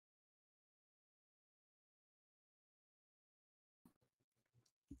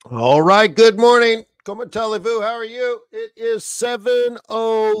All right. Good morning. Comment allez-vous? How are you? It is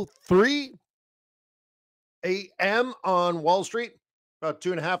 7:03 a.m. on Wall Street, about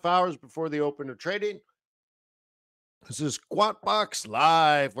 2.5 hours before the open of trading. This is QuantBox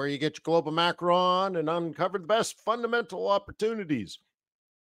Live, where you get your global macro on and uncover the best fundamental opportunities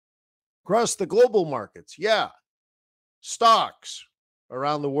across the global markets. Yeah, stocks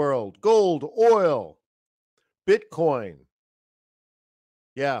around the world, gold, oil, Bitcoin.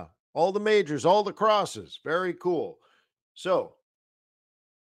 Yeah, all the majors, all the crosses. Very cool. So,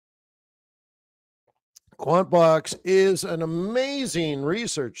 QuantBox is an amazing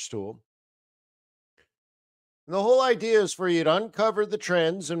research tool. And the whole idea is for you to uncover the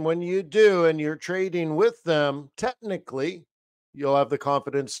trends. And when you do, and you're trading with them, technically, you'll have the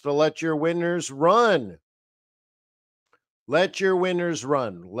confidence to let your winners run. Let your winners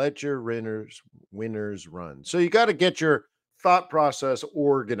run. Let your winners run. So you got to get your thought process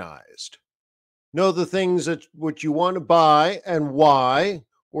organized. Know the things that what you want to buy and why,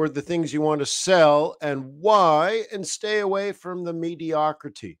 or the things you want to sell and why, and stay away from the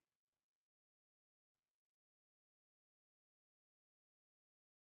mediocrity.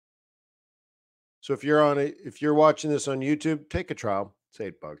 So if you're watching this on YouTube, take a trial. It's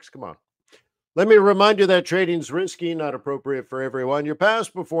 $8. Come on. Let me remind you that trading's risky, not appropriate for everyone. Your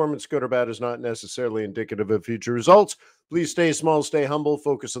past performance, good or bad, is not necessarily indicative of future results. Please stay small, stay humble,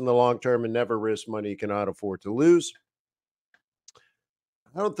 focus on the long term, and never risk money you cannot afford to lose.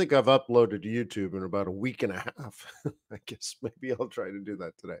 I don't think I've uploaded to YouTube in about a week and a half. I guess maybe I'll try to do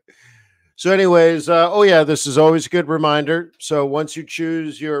that today. So, anyways, oh yeah, this is always a good reminder. So, once you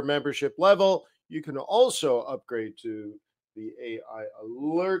choose your membership level, you can also upgrade to the AI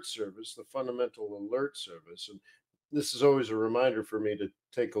alert service, the fundamental alert service. And this is always a reminder for me to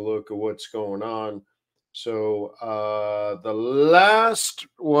take a look at what's going on. So, the last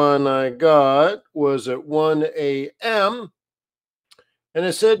one I got was at 1 a.m. and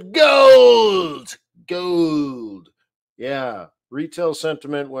it said gold, gold. Yeah, retail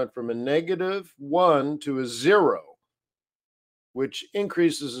sentiment went from a -1 to a 0, which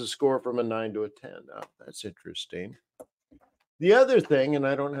increases the score from a 9 to a 10. Now, that's interesting. The other thing, and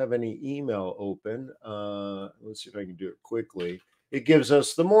I don't have any email open. Let's see if I can do it quickly. It gives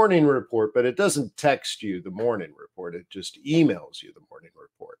us the morning report, but it doesn't text you the morning report. It just emails you the morning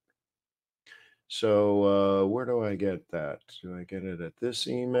report. So where do I get that? Do I get it at this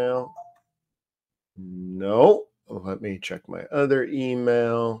email? No. Let me check my other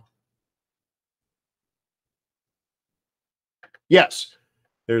email. Yes,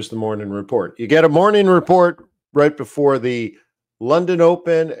 there's the morning report. You get a morning report right before the London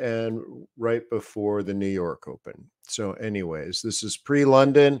Open and right before the New York Open. So, anyways, this is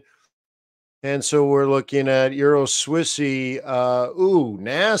pre-London. And so we're looking at Euro Swissy.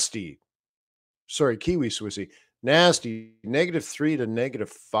 Nasty. Sorry, Kiwi Swissy. Nasty. -3 to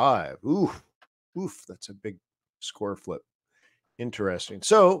 -5. Oof, that's a big score flip. Interesting.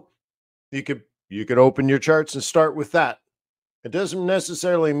 So you could open your charts and start with that. It doesn't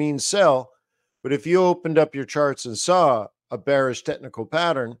necessarily mean sell, but if you opened up your charts and saw a bearish technical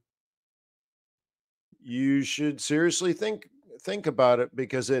pattern, you should seriously think about it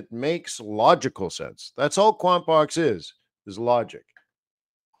because it makes logical sense. That's all QuantBox is logic.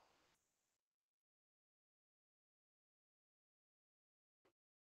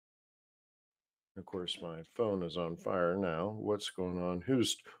 Of course, my phone is on fire now. What's going on? Who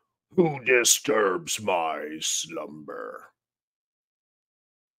disturbs my slumber?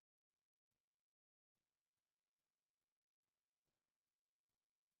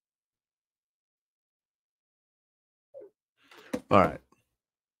 All right.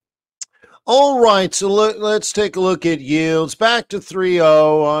 All right, so let's take a look at yields. Back to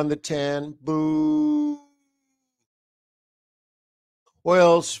 3.0 on the 10. Boo.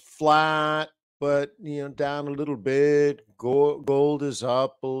 Oil's flat, but down a little bit. Gold is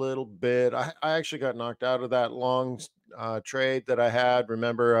up a little bit. I actually got knocked out of that long trade that I had.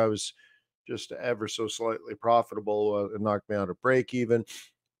 Remember, I was just ever so slightly profitable. It knocked me out of break even,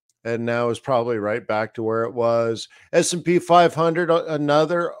 and now is probably right back to where it was. S&P 500,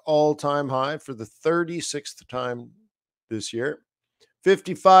 another all-time high for the 36th time this year.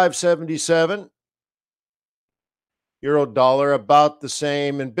 55.77. Euro dollar about the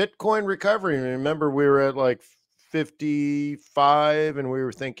same, and Bitcoin recovery. Remember, we were at like 55 and we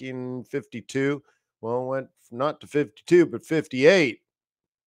were thinking 52. Well, it went not to 52 but 58.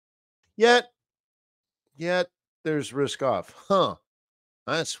 Yet there's risk off.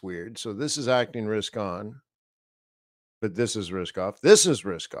 That's weird. So this is acting risk on, but this is risk off. This is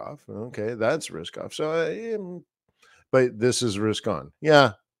risk off. Okay, that's risk off. So but this is risk on.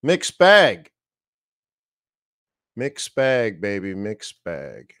 Yeah, Mixed bag. Mixed bag, baby. Mixed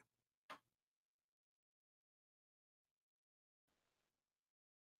bag.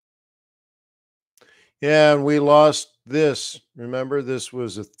 Yeah, and we lost this. Remember, this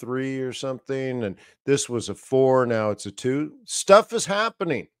was a 3 or something, and this was a 4. Now it's a 2. Stuff is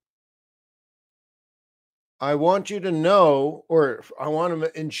happening. I want you to know, or I want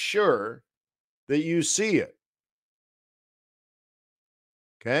to ensure that you see it.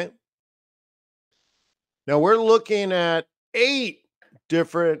 Okay. Now we're looking at 8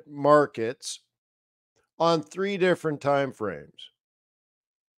 different markets on 3 different time frames.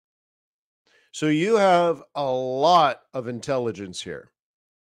 So you have a lot of intelligence here.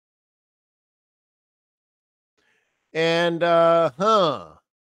 And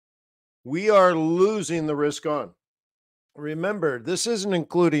we are losing the risk on. Remember, this isn't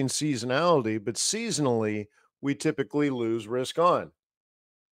including seasonality, but seasonally, we typically lose risk on.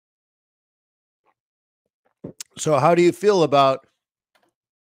 So how do you feel about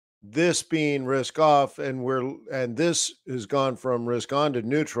this being risk off, and this has gone from risk on to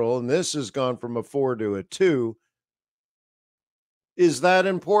neutral, and this has gone from a 4 to a 2? Is that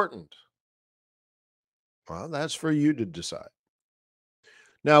important? Well, that's for you to decide.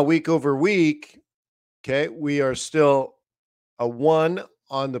 Now, week over week, okay, we are still a 1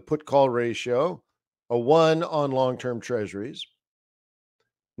 on the put call ratio, a 1 on long-term treasuries,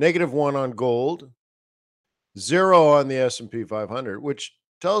 -1 on gold, 0 on the S&P 500, which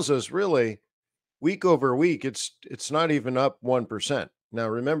tells us really week over week it's not even up 1%. Now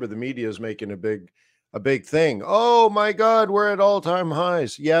remember, the media is making a big thing. Oh my god, we're at all-time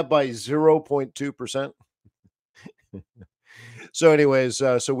highs. Yeah, by 0.2%. So anyways,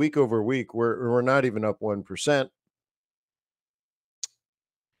 so week over week we're not even up 1%.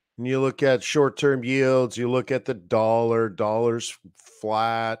 And you look at short-term yields, you look at the dollar's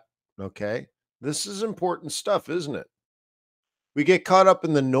flat, okay? This is important stuff, isn't it? We get caught up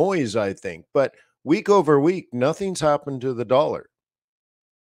in the noise, I think, but week over week, nothing's happened to the dollar.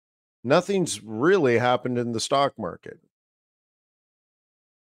 Nothing's really happened in the stock market.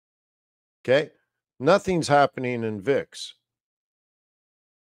 Okay? Nothing's happening in VIX.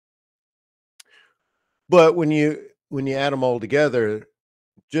 But when you add them all together,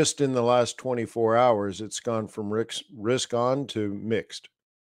 just in the last 24 hours, it's gone from risk on to mixed.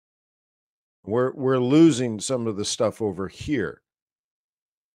 We're losing some of the stuff over here.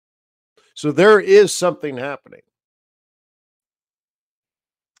 So there is something happening.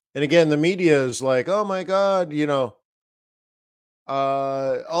 And again, the media is like, "Oh my god,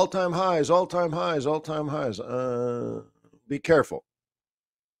 all-time highs, all-time highs, all-time highs." Be careful.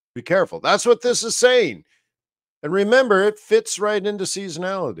 Be careful. That's what this is saying. And remember, it fits right into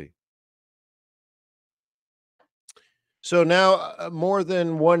seasonality. So now more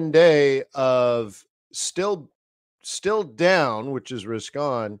than 1 day of still down, which is risk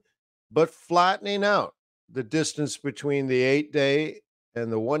on, but flattening out. The distance between the 8-day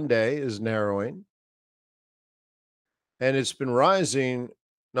and the 1 day is narrowing, and it's been rising,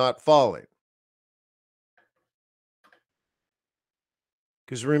 not falling.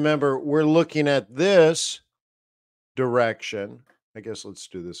 Because remember, we're looking at this direction. I guess let's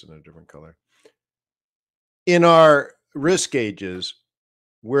do this in a different color. In our risk gauges,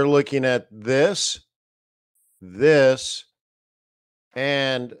 we're looking at this,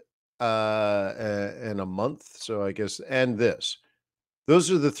 and a month. So I guess, and this.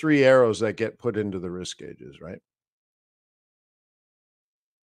 Those are the 3 arrows that get put into the risk gauges, right?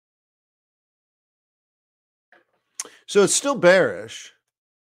 So it's still bearish,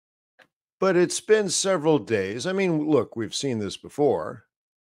 but it's been several days. I mean, look, we've seen this before,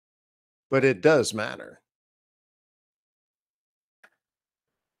 but it does matter.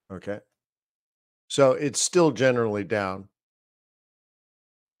 Okay. So it's still generally down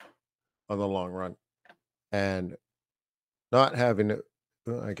on the long run, and not having it.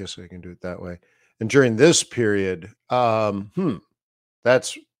 Well, I guess I can do it that way. And during this period,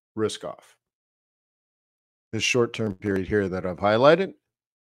 that's risk off. This short-term period here that I've highlighted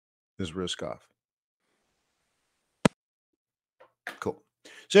is risk off. Cool.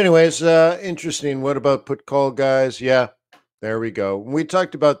 So anyways, interesting. What about put call, guys? Yeah, there we go. We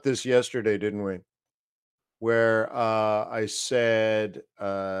talked about this yesterday, didn't we? Where I said,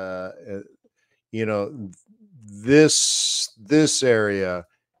 this area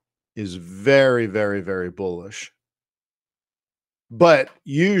is very, very, very bullish, but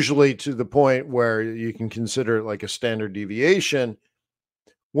usually to the point where you can consider it like a standard deviation.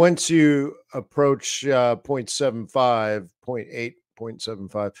 Once you approach 0.75, 0.8,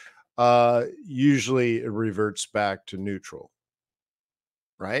 0.75, usually it reverts back to neutral.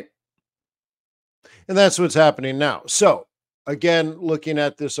 right? And that's what's happening now. So, again, looking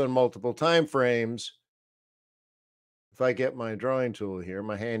at this on multiple time frames, if I get my drawing tool here,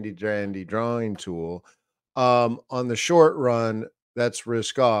 my handy dandy drawing tool, on the short run, that's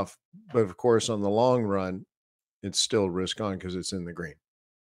risk off. But of course, on the long run, it's still risk on because it's in the green.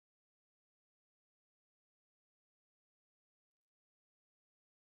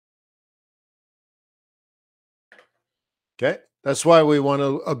 Okay. That's why we want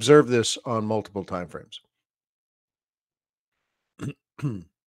to observe this on multiple time frames.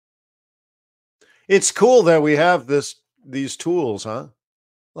 It's cool that we have these tools, huh?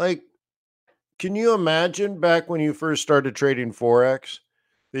 Like, can you imagine back when you first started trading Forex,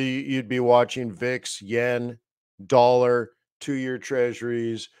 you'd be watching VIX, yen, dollar, 2-year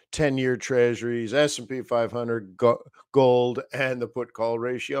treasuries, 10-year treasuries, S&P 500, gold, and the put call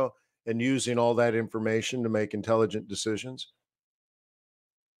ratio, and using all that information to make intelligent decisions?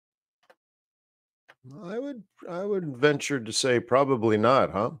 I would venture to say probably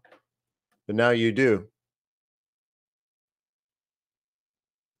not, huh? But now you do.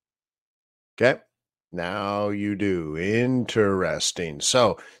 Okay. Now you do. Interesting.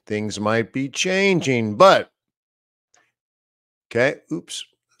 So things might be changing, but okay. Oops.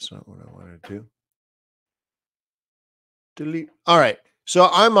 That's not what I wanted to do. Delete. All right. So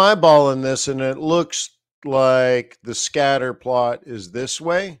I'm eyeballing this and it looks like the scatter plot is this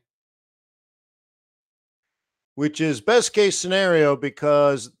way, which is best case scenario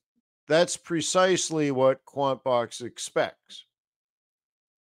because that's precisely what QuantBox expects.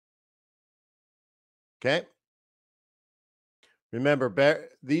 Okay. Remember,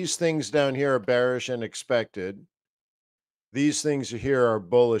 these things down here are bearish and expected. These things here are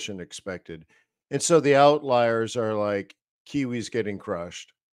bullish and expected. And so the outliers are like Kiwis getting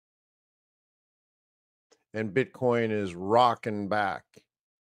crushed and Bitcoin is rocking back.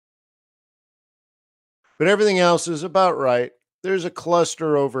 But everything else is about right. There's a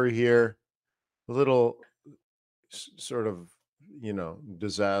cluster over here, a little sort of,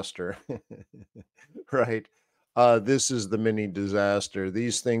 disaster, right? This is the mini disaster.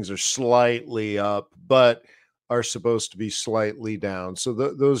 These things are slightly up, but are supposed to be slightly down. So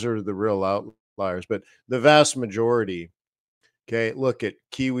those are the real outliers. But the vast majority, okay, look at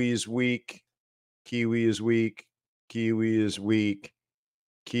Kiwi is weak, Kiwi is weak, Kiwi is weak,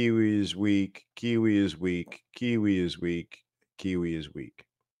 Kiwi is weak, Kiwi is weak, Kiwi is weak, Kiwi is weak.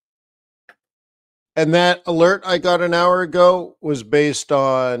 And that alert I got an hour ago was based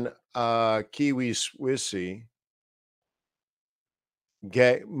on Kiwi Swissy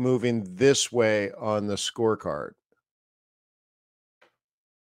moving this way on the scorecard.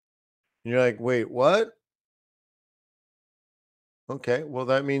 And you're like, wait, what? Okay, well,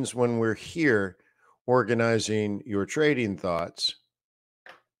 that means when we're here organizing your trading thoughts,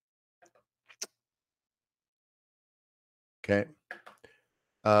 okay,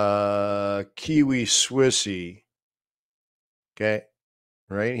 Kiwi Swissy, okay,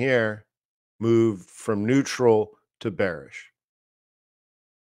 right here, moved from neutral to bearish.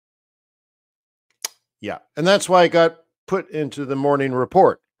 Yeah, and that's why it got put into the morning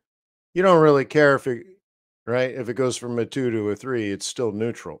report. You don't really care if it, right? If it goes from a 2 to a 3, it's still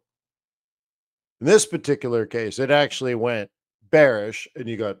neutral. In this particular case, it actually went bearish and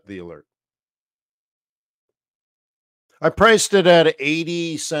you got the alert. I priced it at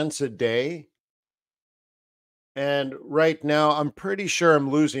 80 cents a day. And right now, I'm pretty sure I'm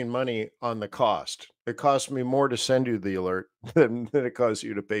losing money on the cost. It cost me more to send you the alert than it costs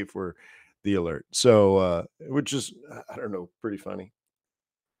you to pay for the alert. So, which is, I don't know, pretty funny.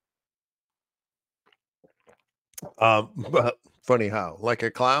 But funny how, like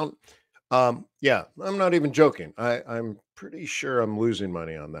a clown. Yeah, I'm not even joking. I'm pretty sure I'm losing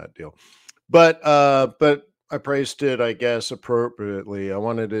money on that deal. But I priced it, I guess, appropriately. I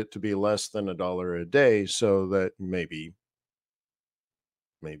wanted it to be less than $1 a day so that maybe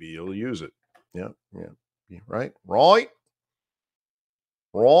you'll use it. Yeah, yeah. Right. Right.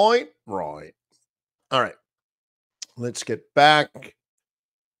 All right. Let's get back.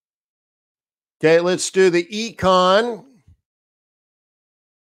 Okay, let's do the econ.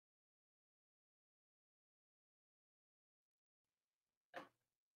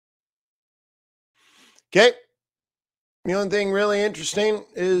 Okay. The only thing really interesting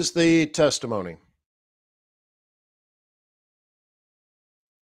is the testimony.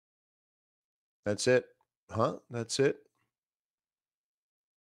 That's it. Huh? That's it.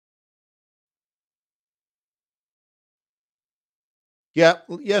 Yeah,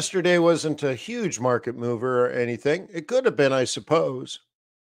 yesterday wasn't a huge market mover or anything. It could have been, I suppose.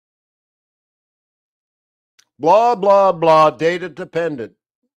 Blah, blah, blah, data dependent.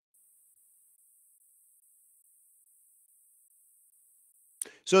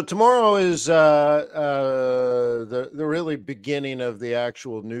 So tomorrow is the really beginning of the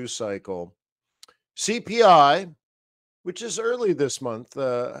actual news cycle. CPI, which is early this month,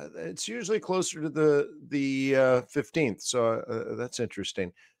 it's usually closer to the 15th, so that's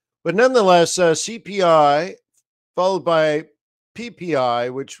interesting. But nonetheless, CPI followed by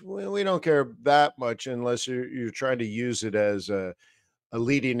PPI, which we don't care that much unless you're trying to use it as a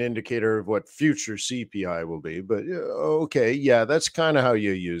leading indicator of what future CPI will be. But okay, yeah, that's kind of how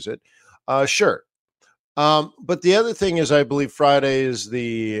you use it. Sure. But the other thing is, I believe Friday is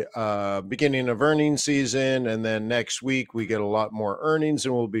the beginning of earnings season, and then next week we get a lot more earnings,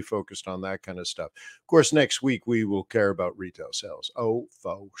 and we'll be focused on that kind of stuff. Of course, next week we will care about retail sales. Oh,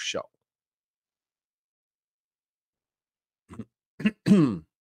 faux show.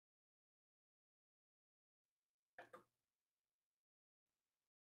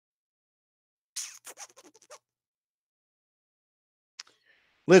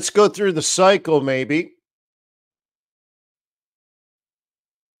 Let's go through the cycle, maybe.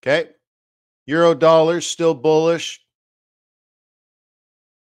 Okay. Euro dollar still bullish.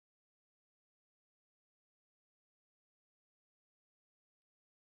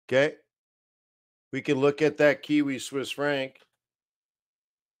 Okay. We can look at that Kiwi Swiss franc.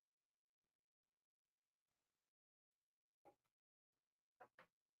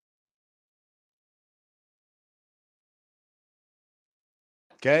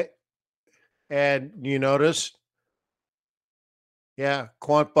 Okay. And you notice, yeah,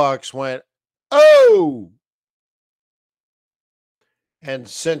 QuantBox went, oh, and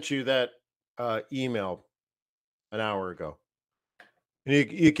sent you that email an hour ago.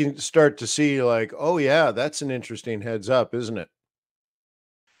 And you can start to see, like, oh, yeah, that's an interesting heads up, isn't it?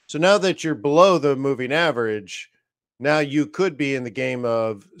 So now that you're below the moving average, now you could be in the game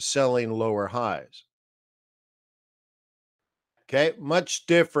of selling lower highs. Okay. Much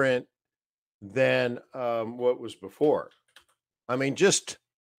different than what was before. I mean, just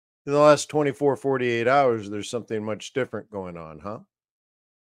in the last 24, 48 hours, there's something much different going on, huh?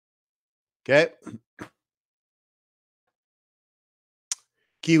 Okay.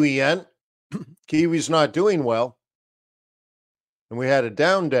 Kiwi yen. Kiwi's not doing well. And we had a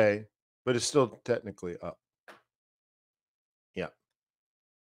down day, but it's still technically up. Yeah.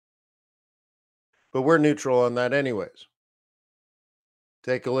 But we're neutral on that anyways.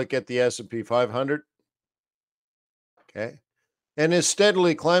 Take a look at the S&P 500. Okay. And it's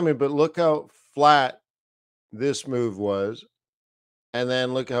steadily climbing, but look how flat this move was. And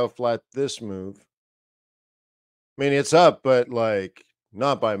then look how flat this move. I mean, it's up, but like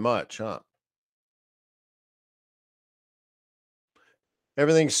not by much, huh?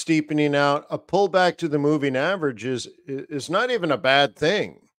 Everything's steepening out. A pullback to the moving average is not even a bad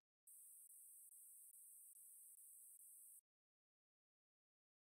thing.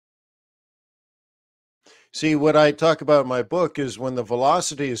 See, what I talk about in my book is when the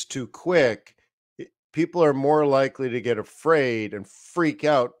velocity is too quick, people are more likely to get afraid and freak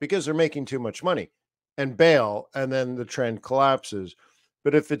out because they're making too much money and bail, and then the trend collapses.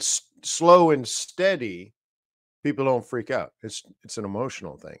 But if it's slow and steady, people don't freak out. It's an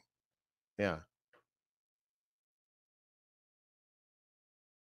emotional thing. Yeah.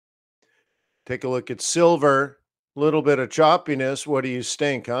 Take a look at silver. Little bit of choppiness. What do you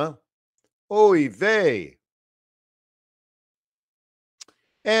stink, huh? Oy vey.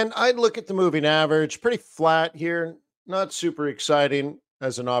 And I'd look at the moving average, pretty flat here, not super exciting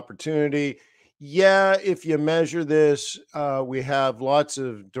as an opportunity. Yeah, if you measure this, we have lots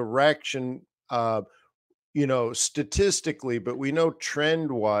of direction, statistically, but we know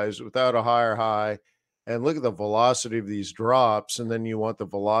trend wise without a higher high. And look at the velocity of these drops, and then you want the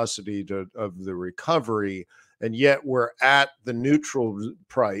velocity of the recovery, and yet we're at the neutral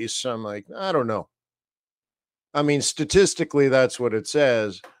price. I'm like, I don't know. I mean, statistically, that's what it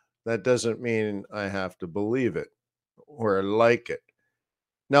says. That doesn't mean I have to believe it or like it.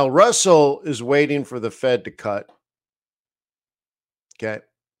 Now, Russell is waiting for the Fed to cut. Okay.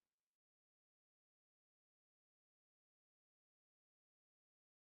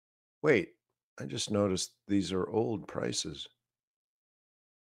 Wait, I just noticed these are old prices.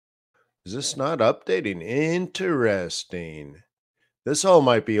 Is this not updating? Interesting. This all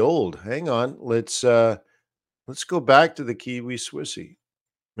might be old. Hang on. Let's go back to the Kiwi Swissy.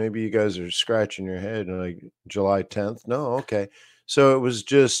 Maybe you guys are scratching your head like July 10th. No, okay. So it was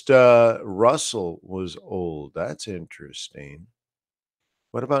just Russell was old. That's interesting.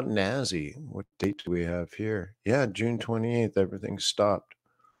 What about Nazi? What date do we have here? Yeah, June 28th. Everything stopped.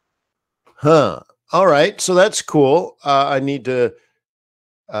 Huh. All right. So that's cool. I need to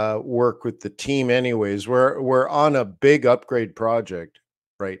work with the team anyways. We're on a big upgrade project.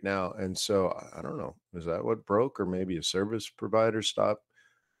 right now. And so I don't know, is that what broke, or maybe a service provider stopped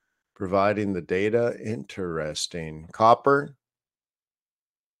providing the data? Interesting. Copper.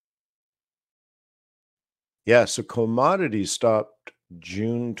 Yeah, so commodities stopped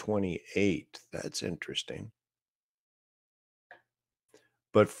June 28th. That's interesting.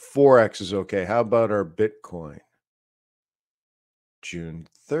 But Forex is okay. How about our Bitcoin? June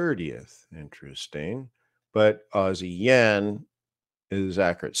 30th. Interesting. But Aussie yen is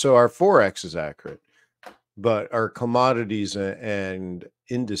accurate. So our Forex is accurate, but our commodities and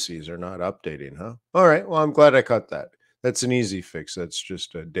indices are not updating, huh? All right. Well, I'm glad I caught that. That's an easy fix. That's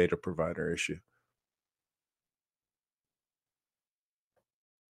just a data provider issue.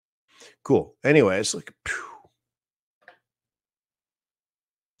 Cool. Anyways, look. Phew.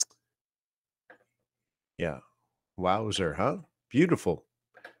 Yeah. Wowzer, huh? Beautiful.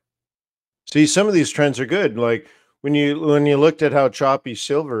 See, some of these trends are good. Like when you looked at how choppy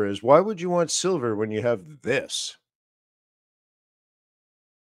silver is, why would you want silver when you have this?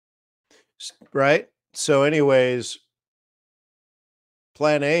 Right? So anyways,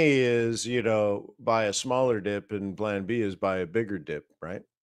 plan A is, buy a smaller dip, and plan B is buy a bigger dip, right?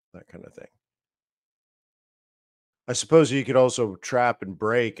 That kind of thing. I suppose you could also trap and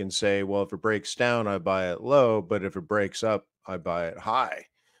break and say, well, if it breaks down, I buy it low, but if it breaks up, I buy it high.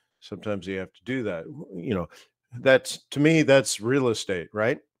 Sometimes you have to do that. That's, to me, that's real estate,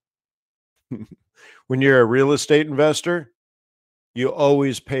 right? When you're a real estate investor, you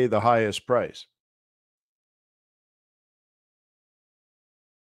always pay the highest price.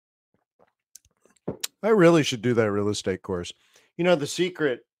 I really should do that real estate course. The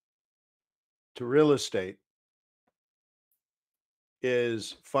secret to real estate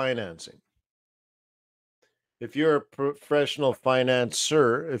is financing. If you're a professional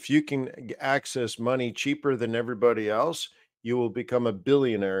financer, if you can access money cheaper than everybody else, you will become a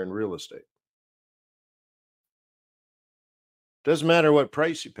billionaire in real estate. Doesn't matter what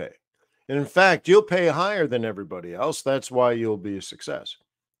price you pay. And in fact, you'll pay higher than everybody else. That's why you'll be a success.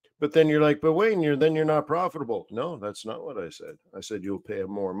 But then you're like, but wait, you're not profitable. No, that's not what I said. I said you'll pay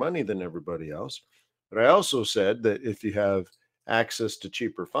more money than everybody else. But I also said that if you have access to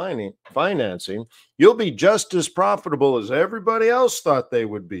cheaper financing, you'll be just as profitable as everybody else thought they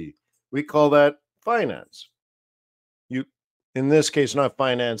would be. We call that finance. You, in this case, not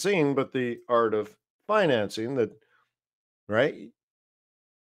financing, but the art of financing. That, right?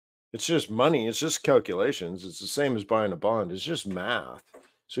 It's just money. It's just calculations. It's the same as buying a bond. It's just math.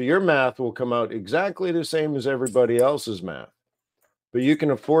 So your math will come out exactly the same as everybody else's math, but you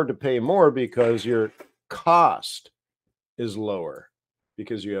can afford to pay more because your cost is lower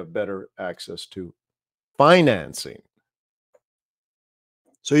because you have better access to financing.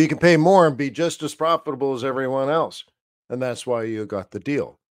 So you can pay more and be just as profitable as everyone else. And that's why you got the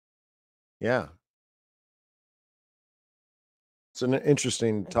deal. Yeah. It's an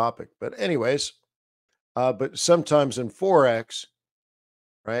interesting topic. But, anyways, but sometimes in Forex,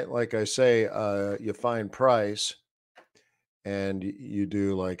 right, like I say, you find price and you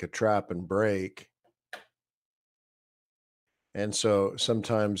do like a trap and break. And so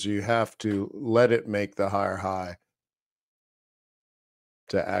sometimes you have to let it make the higher high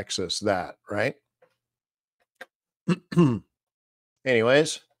to access that, right?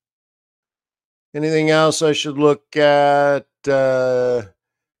 Anyways, anything else I should look at?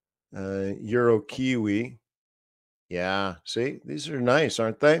 Euro Kiwi. Yeah, see, these are nice,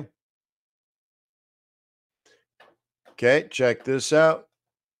 aren't they? Okay, check this out.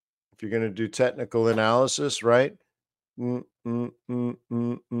 If you're going to do technical analysis, right? Mm, mm, mm,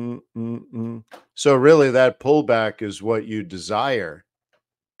 mm, mm, mm, mm. So really, that pullback is what you desire,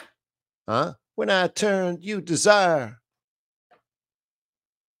 huh? When I turn, you desire.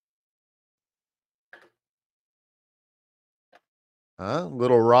 Huh?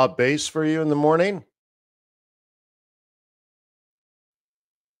 Little raw bass for you in the morning.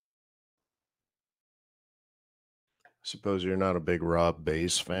 Suppose you're not a big raw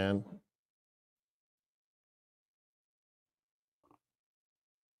bass fan.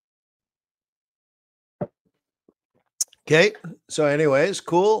 Okay. So, anyways,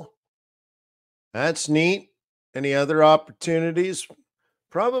 cool. That's neat. Any other opportunities?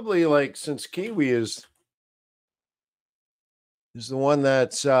 Probably like since Kiwi is the one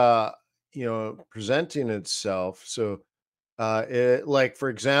that's presenting itself. So like for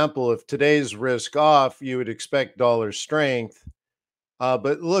example, if today's risk off, you would expect dollar strength.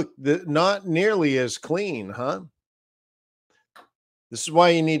 But look, not nearly as clean, huh? This is why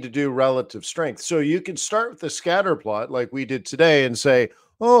you need to do relative strength. So you can start with a scatter plot like we did today and say,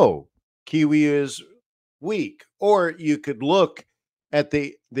 oh, Kiwi is weak. Or you could look at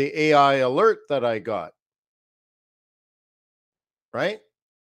the AI alert that I got, right?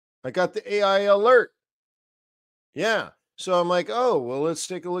 I got the AI alert. Yeah. So I'm like, oh, well, let's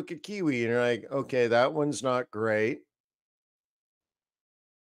take a look at Kiwi. And you're like, okay, that one's not great.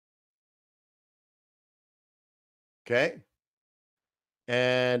 Okay.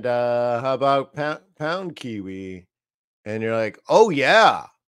 And how about pound Kiwi? And you're like, oh, yeah,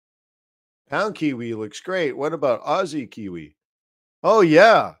 pound Kiwi looks great. What about Aussie Kiwi? Oh,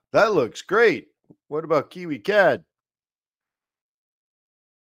 yeah, that looks great. What about Kiwi CAD?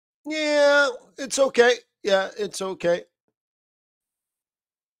 Yeah, it's okay. Yeah, it's okay.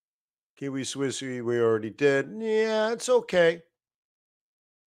 Kiwi Swissy, we already did. Yeah, it's okay.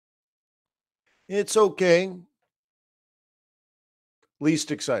 It's okay.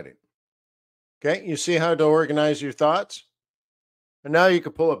 Least exciting. Okay, you see how to organize your thoughts? And now you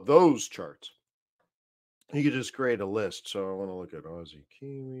can pull up those charts. You could just create a list. So I want to look at Aussie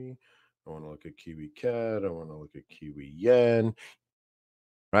Kiwi. I want to look at Kiwi CAD. I want to look at Kiwi Yen,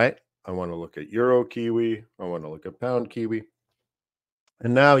 right? I want to look at Euro Kiwi. I want to look at Pound Kiwi.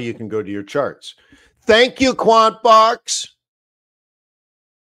 And now you can go to your charts. Thank you, QuantBox.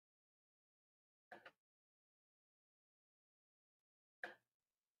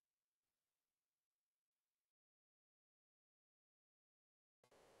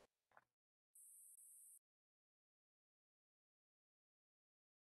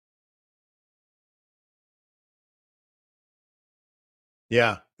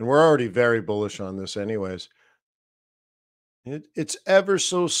 Yeah, and we're already very bullish on this, anyways. It's ever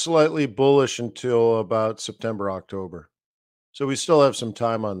so slightly bullish until about September, October. So we still have some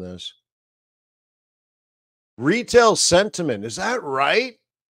time on this. Retail sentiment, is that right?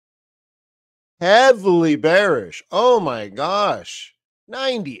 Heavily bearish. Oh my gosh.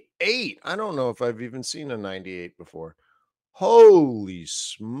 98. I don't know if I've even seen a 98 before. Holy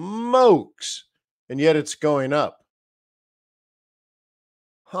smokes. And yet it's going up.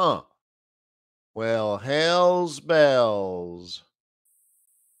 Huh. Well, hell's bells.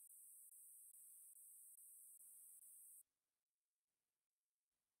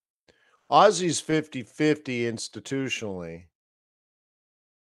 Aussie's 50-50 institutionally.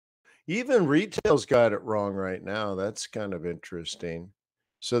 Even retail's got it wrong right now. That's kind of interesting.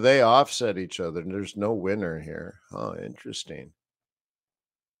 So they offset each other. And there's no winner here. Oh, interesting.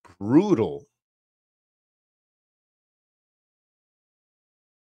 Brutal.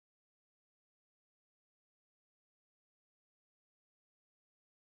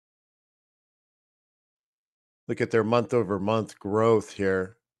 Look at their month over month growth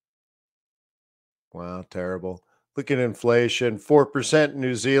here. Wow, terrible. Look at inflation, 4% in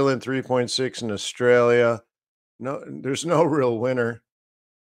New Zealand, 3.6 in Australia. No, there's no real winner.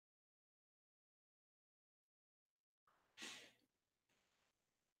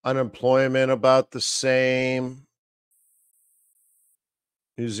 Unemployment about the same.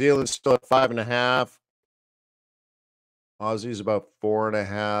 New Zealand's still at 5.5. Aussie's about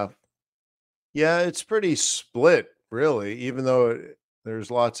 4.5. Yeah, it's pretty split, really, even though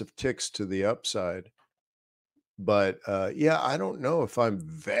there's lots of ticks to the upside. But yeah, I don't know if I'm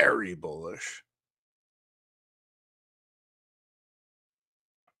very bullish.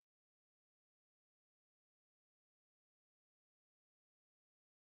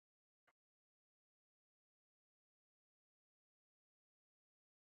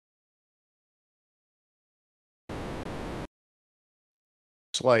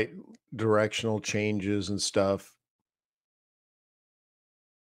 Slight directional changes and stuff.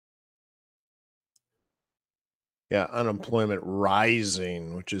 Yeah, unemployment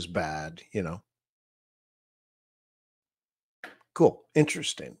rising, which is bad, you know. Cool.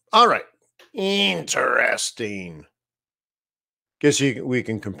 Interesting. All right. Interesting. Guess we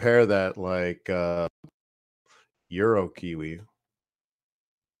can compare that like Euro Kiwi.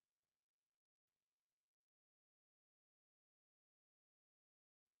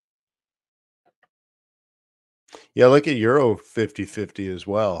 Yeah, look at Euro 50-50 as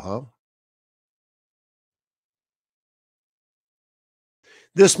well, huh?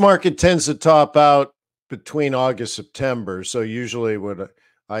 This market tends to top out between August, September. So usually what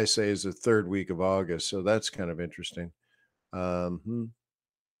I say is the third week of August. So that's kind of interesting.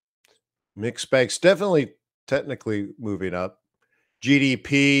 Mixed bags, definitely technically moving up.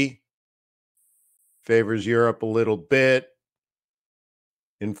 GDP favors Europe a little bit.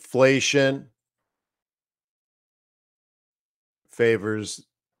 Inflation favors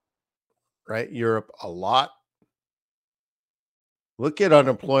right Europe a lot. Look at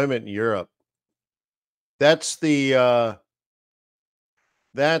unemployment in Europe. That's the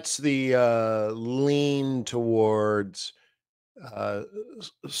lean towards uh,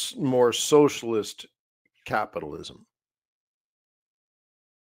 more socialist capitalism.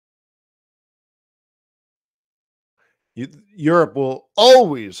 Europe will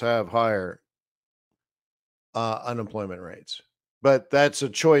always have higher unemployment rates, but that's a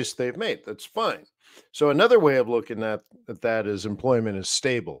choice they've made. That's fine. So another way of looking at that is employment is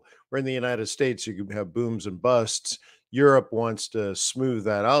stable. Where in the United States you can have booms and busts. Europe wants to smooth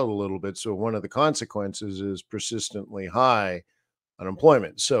that out a little bit. So one of the consequences is persistently high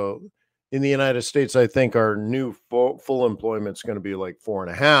unemployment. So in the United States, I think our new full employment is going to be like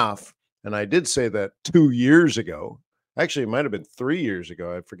 4.5. And I did say that 2 years ago. Actually, it might have been 3 years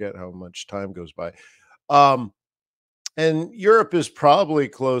ago. I forget how much time goes by. Um, and Europe is probably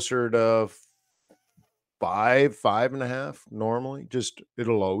closer to 5.5 normally. Just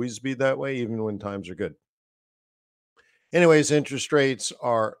it'll always be that way, even when times are good. Anyways, interest rates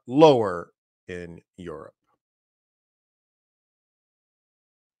are lower in Europe.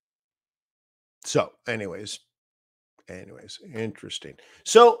 So, anyways, interesting.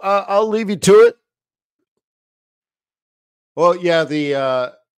 So I'll leave you to it. Well, yeah,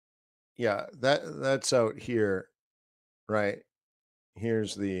 yeah, that's out here, right?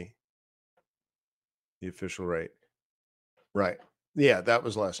 Here's the official rate. Right. Yeah, that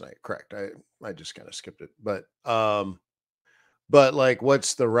was last night. Correct. I just kind of skipped it. But like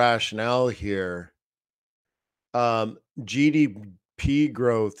what's the rationale here? GDP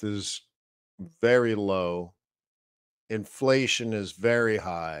growth is very low. Inflation is very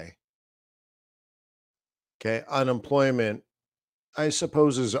high. Okay. Unemployment, I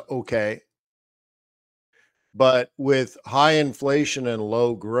suppose, is okay. But with high inflation and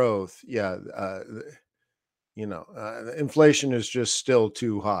low growth, yeah, inflation is just still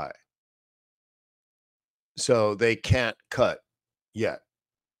too high. So they can't cut yet.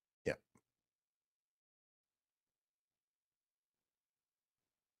 Yeah.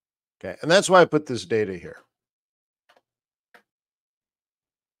 Okay. And that's why I put this data here.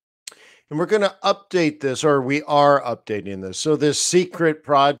 And we're going to update this, or we are updating this. So this secret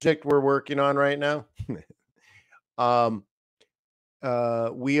project we're working on right now, um,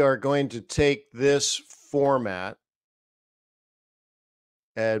 we are going to take this format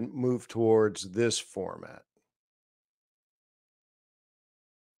and move towards this format.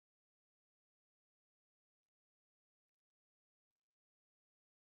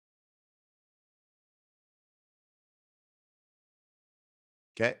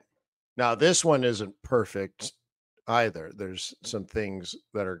 Okay. Now this one isn't perfect either. There's some things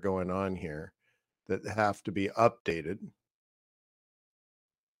that are going on here that have to be updated.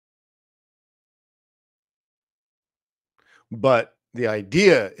 But the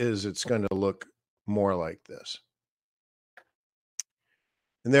idea is it's going to look more like this.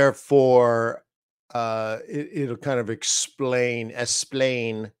 And therefore, it'll kind of explain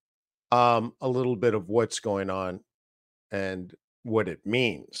a little bit of what's going on and what it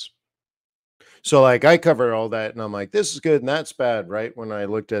means. So, like, I covered all that, and I'm like, this is good and that's bad, right? When I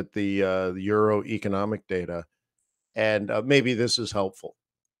looked at the Euro economic data, and maybe this is helpful.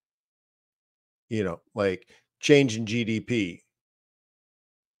 Like change in GDP.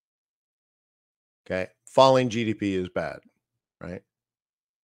 Okay, falling GDP is bad, right?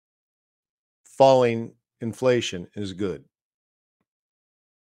 Falling inflation is good.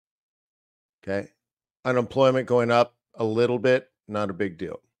 Okay. Unemployment going up a little bit, not a big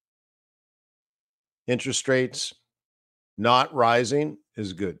deal. Interest rates not rising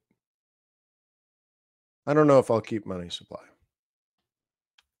is good. I don't know if I'll keep money supply.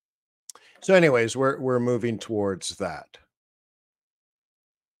 So, anyways, we're moving towards that.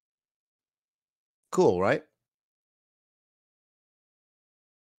 Cool, right?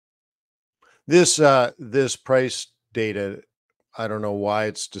 This price data, I don't know why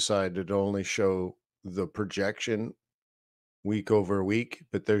it's decided to only show the projection week over week,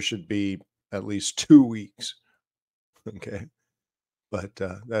 but there should be at least 2 weeks. Okay. But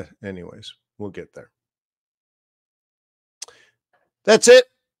that anyways, we'll get there. That's it.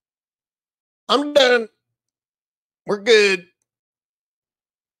 I'm done. We're good.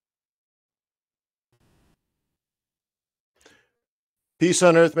 Peace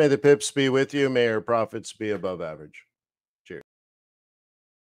on earth. May the pips be with you. May our profits be above average.